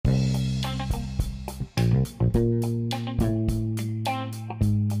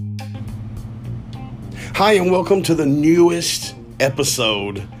Hi, and welcome to the newest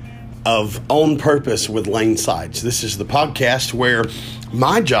episode of On Purpose with Lane Sides. This is the podcast where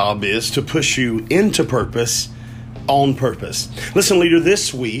my job is to push you into purpose on purpose. Listen, leader,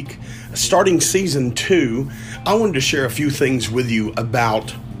 this week, starting season 2, I wanted to share a few things with you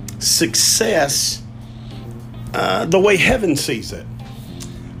about success the way heaven sees it.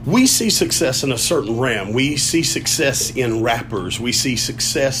 We see success in a certain realm. We see success in rappers. We see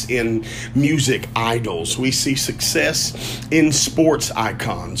success in music idols. We see success in sports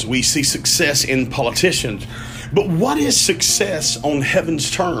icons. We see success in politicians. But what is success on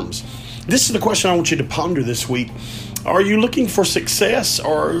heaven's terms? This is the question I want you to ponder this week. Are you looking for success,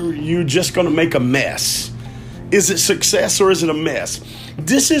 or are you just going to make a mess? Is it success or is it a mess?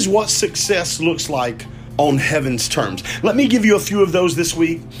 This is what success looks like on heaven's terms. Let me give you a few of those this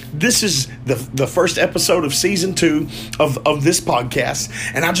week. This is the first episode of season 2 of this podcast,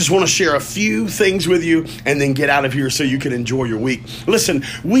 and I just want to share a few things with you and then get out of here so you can enjoy your week. Listen,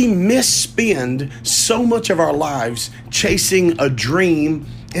 we misspend so much of our lives chasing a dream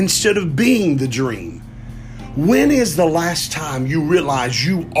instead of being the dream. When is the last time you realize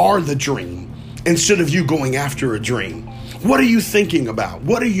you are the dream instead of you going after a dream? What are you thinking about?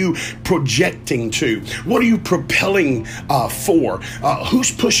 What are you projecting to? What are you propelling for?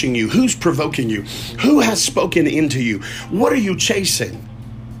 Who's pushing you? Who's provoking you? Who has spoken into you? What are you chasing?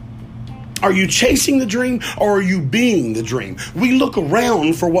 Are you chasing the dream, or are you being the dream? We look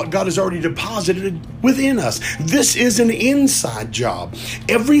around for what God has already deposited within us. This is an inside job.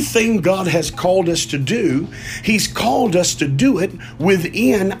 Everything God has called us to do, He's called us to do it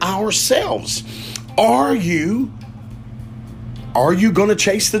within ourselves. Are you going to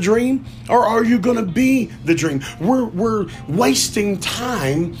chase the dream, or are you going to be the dream? We're wasting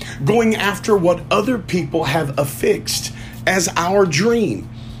time going after what other people have affixed as our dream.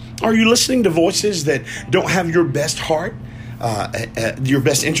 Are you listening to voices that don't have your best heart, your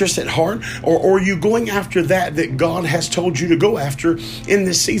best interest at heart? Or are you going after that God has told you to go after in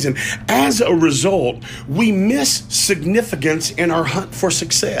this season? As a result, we miss significance in our hunt for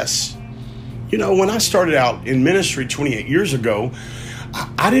success. You know, when I started out in ministry 28 years ago,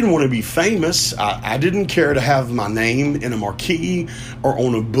 I didn't want to be famous. I didn't care to have my name in a marquee or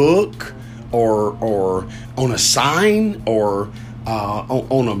on a book or on a sign or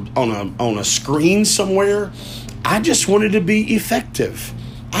on a screen somewhere. I just wanted to be effective.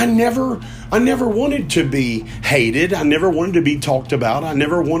 I never wanted to be hated. I never wanted to be talked about. I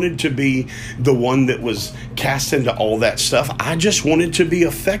never wanted to be the one that was cast into all that stuff. I just wanted to be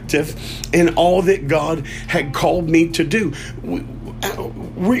effective in all that God had called me to do.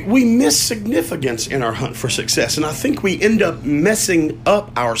 We miss significance in our hunt for success. And I think we end up messing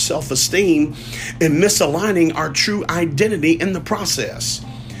up our self-esteem and misaligning our true identity in the process.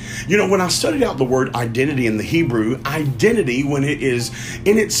 You know, when I studied out the word identity in the Hebrew, identity, when it is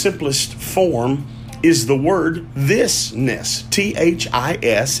in its simplest form, is the word thisness,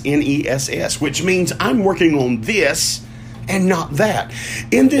 Thisness, which means I'm working on this and not that.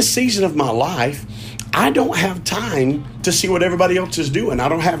 In this season of my life, I don't have time to see what everybody else is doing. I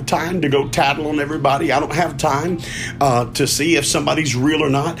don't have time to go tattle on everybody. I don't have time to see if somebody's real or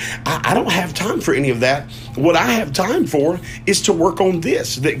not. I don't have time for any of that. What I have time for is to work on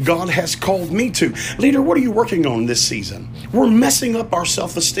this that God has called me to. Leader, what are you working on this season? We're messing up our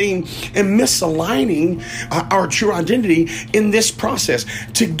self-esteem and misaligning our true identity in this process.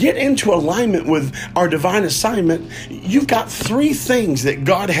 To get into alignment with our divine assignment, you've got 3 things that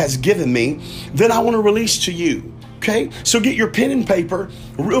God has given me that I want to release to you. Okay, so get your pen and paper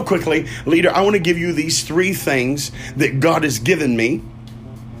real quickly. Leader, I want to give you these 3 things that God has given me.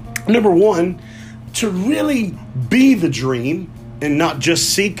 Number 1, to really be the dream and not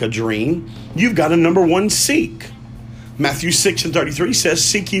just seek a dream, you've got to, number 1, seek. Matthew 6:33 says,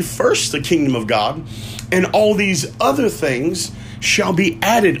 "Seek ye first the kingdom of God, and all these other things shall be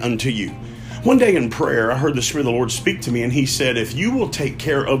added unto you." One day in prayer, I heard the Spirit of the Lord speak to me, and He said, if you will take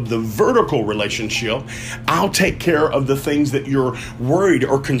care of the vertical relationship, I'll take care of the things that you're worried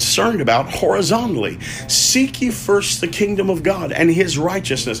or concerned about horizontally. Seek ye first the kingdom of God and His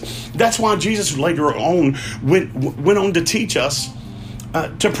righteousness. That's why Jesus later on went on to teach us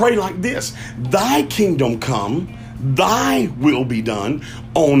to pray like this: Thy kingdom come, Thy will be done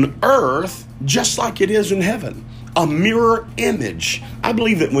on earth just like it is in heaven. A mirror image. I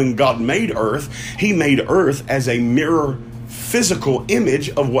believe that when God made earth, He made earth as a mirror physical image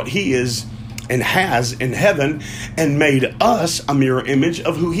of what He is and has in heaven and made us a mirror image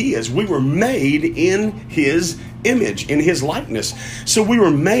of who he is. We were made in his image, in his likeness. So we were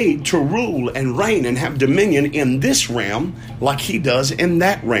made to rule and reign and have dominion in this realm like he does in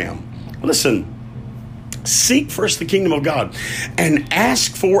that realm. Listen, seek first the kingdom of God and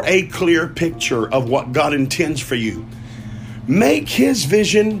ask for a clear picture of what God intends for you. Make his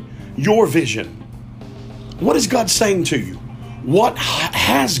vision your vision. What is God saying to you? What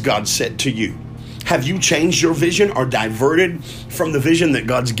has God said to you? Have you changed your vision or diverted from the vision that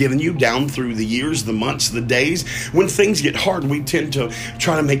God's given you down through the years, the months, the days? When things get hard, we tend to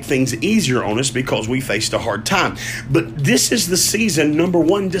try to make things easier on us because we faced a hard time. But this is the season, number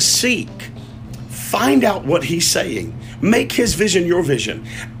one, to seek. Find out what he's saying. Make his vision your vision.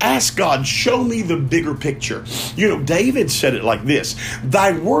 Ask God, show me the bigger picture. You know, David said it like this: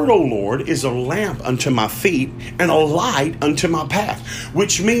 thy word, O Lord, is a lamp unto my feet and a light unto my path.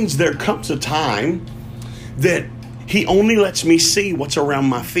 Which means there comes a time that he only lets me see what's around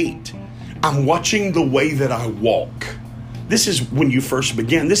my feet. I'm watching the way that I walk. This is when you first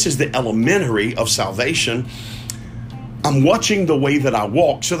begin. This is the elementary of salvation. I'm watching the way that I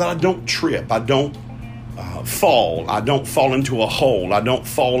walk so that I don't trip. I don't fall. I don't fall into a hole. I don't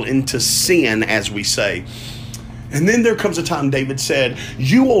fall into sin, as we say. And then there comes a time, David said,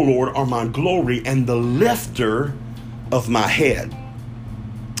 you, O Lord, are my glory and the lifter of my head.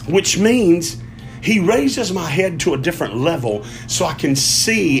 Which means he raises my head to a different level so I can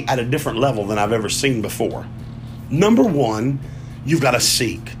see at a different level than I've ever seen before. Number one, you've got to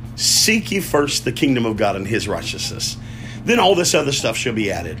seek. Seek ye first the kingdom of God and his righteousness. Then all this other stuff shall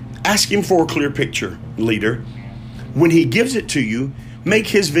be added. Ask him for a clear picture, leader. When he gives it to you, make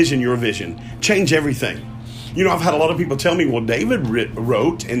his vision your vision. Change everything. You know, I've had a lot of people tell me, well, David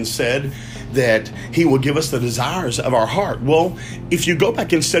wrote and said that he will give us the desires of our heart. Well, if you go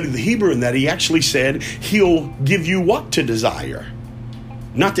back and study the Hebrew in that, he actually said he'll give you what to desire.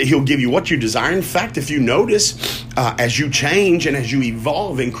 Not that he'll give you what you desire. In fact, if you notice, as you change and as you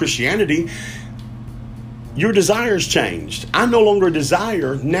evolve in Christianity, your desires changed. I no longer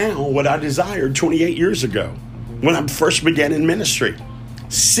desire now what I desired 28 years ago when I first began in ministry.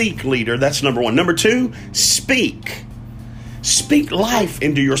 Seek, leader. That's number one. Number two, speak. Speak life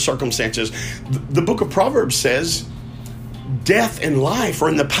into your circumstances. The book of Proverbs says, death and life are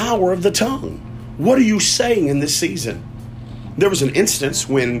in the power of the tongue. What are you saying in this season? There was an instance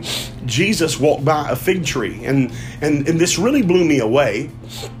when Jesus walked by a fig tree, and this really blew me away,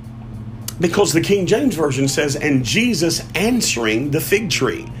 because the King James Version says, and Jesus answering the fig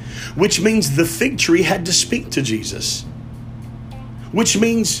tree, which means the fig tree had to speak to Jesus. Which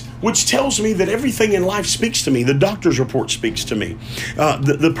tells me that everything in life speaks to me. The doctor's report speaks to me.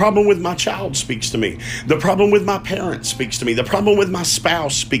 The problem with my child speaks to me. The problem with my parents speaks to me. The problem with my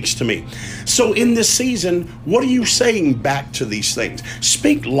spouse speaks to me. So in this season, what are you saying back to these things?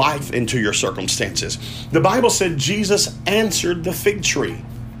 Speak life into your circumstances. The Bible said Jesus answered the fig tree.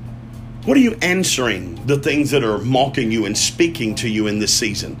 What are you answering the things that are mocking you and speaking to you in this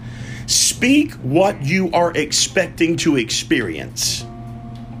season? Speak what you are expecting to experience.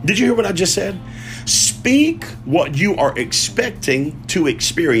 Did you hear what I just said? Speak what you are expecting to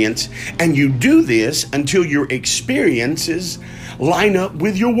experience, and you do this until your experiences line up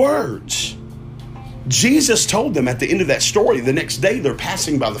with your words. Jesus told them at the end of that story, the next day they're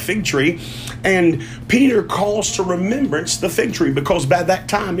passing by the fig tree, and Peter calls to remembrance the fig tree because by that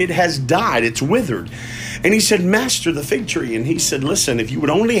time it has died, it's withered. And he said, Master, the fig tree. And he said, listen, if you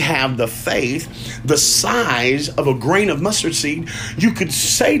would only have the faith, the size of a grain of mustard seed, you could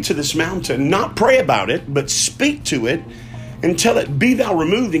say to this mountain, not pray about it, but speak to it and tell it, be thou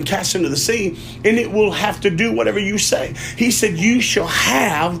removed and cast into the sea, and it will have to do whatever you say. He said, you shall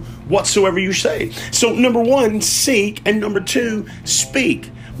have whatsoever you say. So number one, seek, and number two,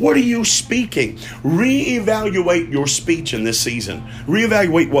 speak. What are you speaking? Reevaluate your speech in this season.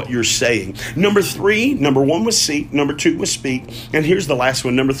 Reevaluate what you're saying. Number one was seek. Number two was speak. And here's the last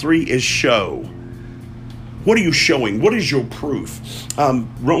one. Number three is show. What are you showing? What is your proof?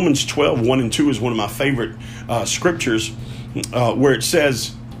 Romans 12, 1 and 2 is one of my favorite scriptures where it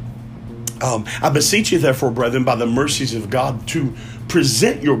says, I beseech you, therefore, brethren, by the mercies of God, to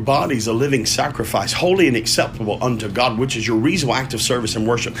present your bodies a living sacrifice, holy and acceptable unto God, which is your reasonable act of service and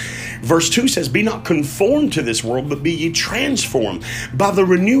worship. Verse 2 says, be not conformed to this world, but be ye transformed by the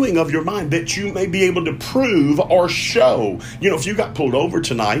renewing of your mind, that you may be able to prove or show. You know, if you got pulled over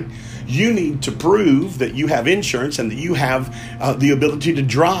tonight, you need to prove that you have insurance and that you have the ability to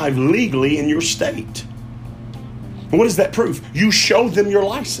drive legally in your state. What is that proof? You show them your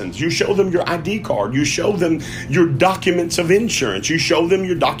license. You show them your ID card. You show them your documents of insurance. You show them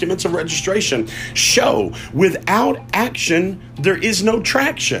your documents of registration. Show. Without action, there is no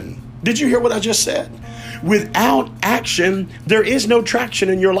traction. Did you hear what I just said? Without action, there is no traction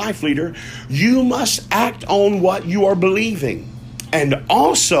in your life, leader. You must act on what you are believing, and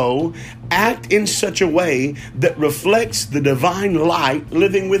also act in such a way that reflects the divine light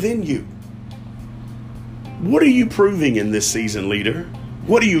living within you. What are you proving in this season, leader?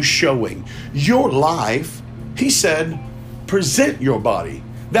 What are you showing? Your life, he said, present your body.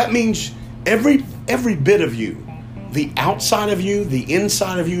 That means every bit of you, the outside of you, the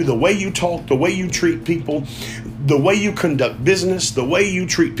inside of you, the way you talk, the way you treat people, the way you conduct business, the way you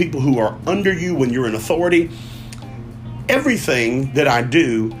treat people who are under you when you're in authority. Everything that I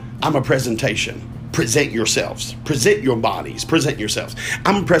do, I'm a presentation. Present yourselves. Present your bodies. Present yourselves.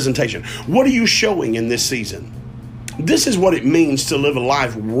 I'm a presentation. What are you showing in this season? This is what it means to live a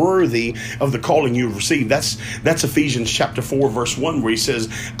life worthy of the calling you've received. That's Ephesians chapter 4, verse 1, where he says,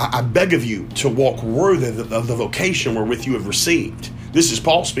 I beg of you to walk worthy of the vocation wherewith you have received. This is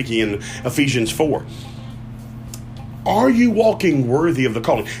Paul speaking in Ephesians 4. Are you walking worthy of the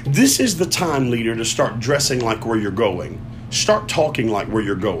calling? This is the time, leader, to start dressing like where you're going. Start talking like where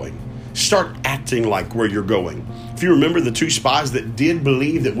you're going. Start acting like where you're going. If you remember, the two spies that did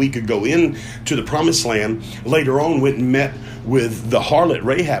believe that we could go in to the promised land later on went and met with the harlot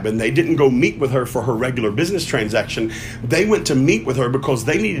Rahab, and they didn't go meet with her for her regular business transaction. They went to meet with her because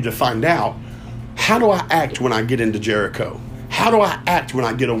they needed to find out, how do I act when I get into Jericho? How do I act when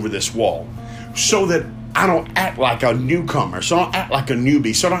I get over this wall? So that I don't act like a newcomer, so I don't act like a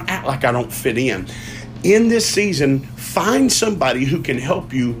newbie, so I don't act like I don't fit in. In this season, find somebody who can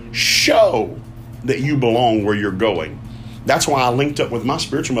help you show that you belong where you're going. That's why I linked up with my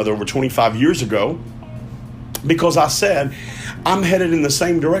spiritual mother over 25 years ago, because I said, I'm headed in the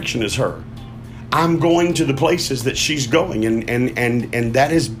same direction as her. I'm going to the places that she's going, and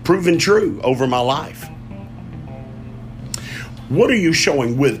that has proven true over my life. What are you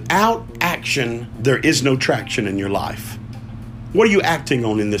showing? Without action, there is no traction in your life. What are you acting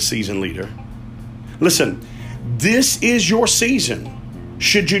on in this season, leader? Listen, this is your season,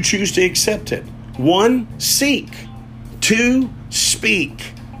 should you choose to accept it. 1, seek. 2,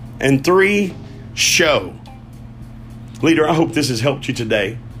 speak. And 3, show. Leader, I hope this has helped you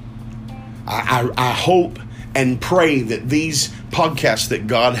today. I hope and pray that these podcasts that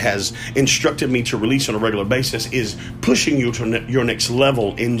God has instructed me to release on a regular basis is pushing you to your next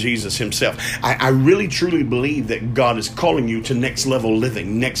level in Jesus himself. I really truly believe that God is calling you to next level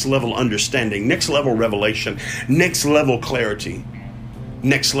living, next level understanding, next level revelation, next level clarity,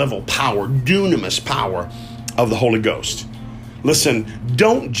 next level power, dunamis power of the Holy Ghost. Listen,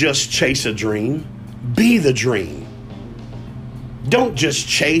 don't just chase a dream, be the dream. Don't just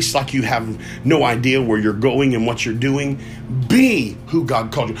chase like you have no idea where you're going and what you're doing. Be who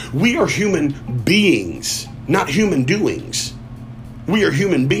God called you. We are human beings, not human doings. We are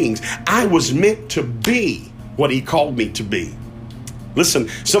human beings. I was meant to be what he called me to be. Listen,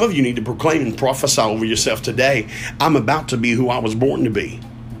 some of you need to proclaim and prophesy over yourself today. I'm about to be who I was born to be.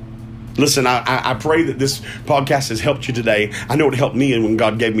 Listen, I pray that this podcast has helped you today. I know it helped me, and when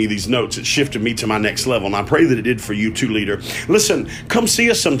God gave me these notes, it shifted me to my next level, and I pray that it did for you too, leader. Listen, come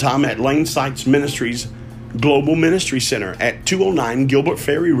see us sometime at Lane Sites Ministries Global Ministry Center at 209 Gilbert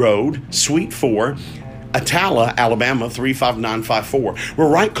Ferry Road, Suite 4, Atala, Alabama, 35954. We're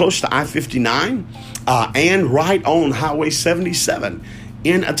right close to I-59 and right on Highway 77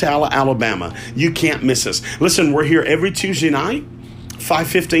 in Atala, Alabama. You can't miss us. Listen, we're here every Tuesday night.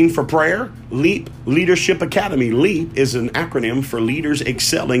 5:15 for prayer. LEAP, Leadership Academy. LEAP is an acronym for Leaders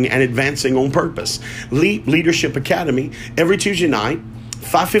Excelling and Advancing on Purpose. LEAP, Leadership Academy, every Tuesday night.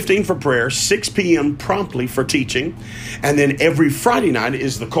 5:15 for prayer, 6 p.m. promptly for teaching. And then every Friday night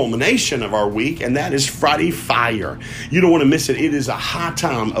is the culmination of our week, and that is Friday Fire. You don't want to miss it. It is a high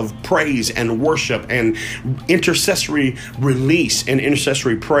time of praise and worship and intercessory release and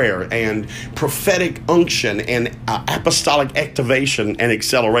intercessory prayer and prophetic unction and apostolic activation and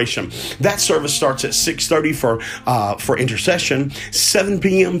acceleration. That service starts at 6:30 for intercession, 7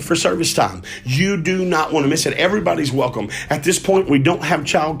 p.m. for service time. You do not want to miss it. Everybody's welcome. At this point, we don't have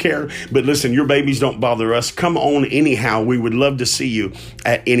childcare, but listen, your babies don't bother us. Come on anyhow. We would love to see you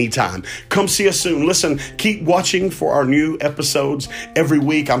at any time. Come see us soon. Listen, keep watching for our new episodes. Every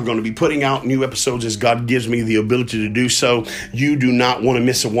week I'm going to be putting out new episodes as God gives me the ability to do so. You do not want to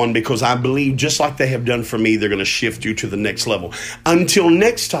miss a one, because I believe just like they have done for me, they're going to shift you to the next level. Until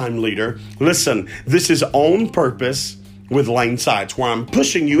next time, leader, listen, this is On Purpose with Lane Sites, where I'm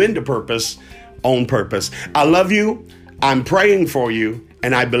pushing you into purpose on purpose. I love you. I'm praying for you,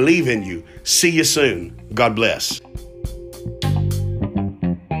 and I believe in you. See you soon. God bless.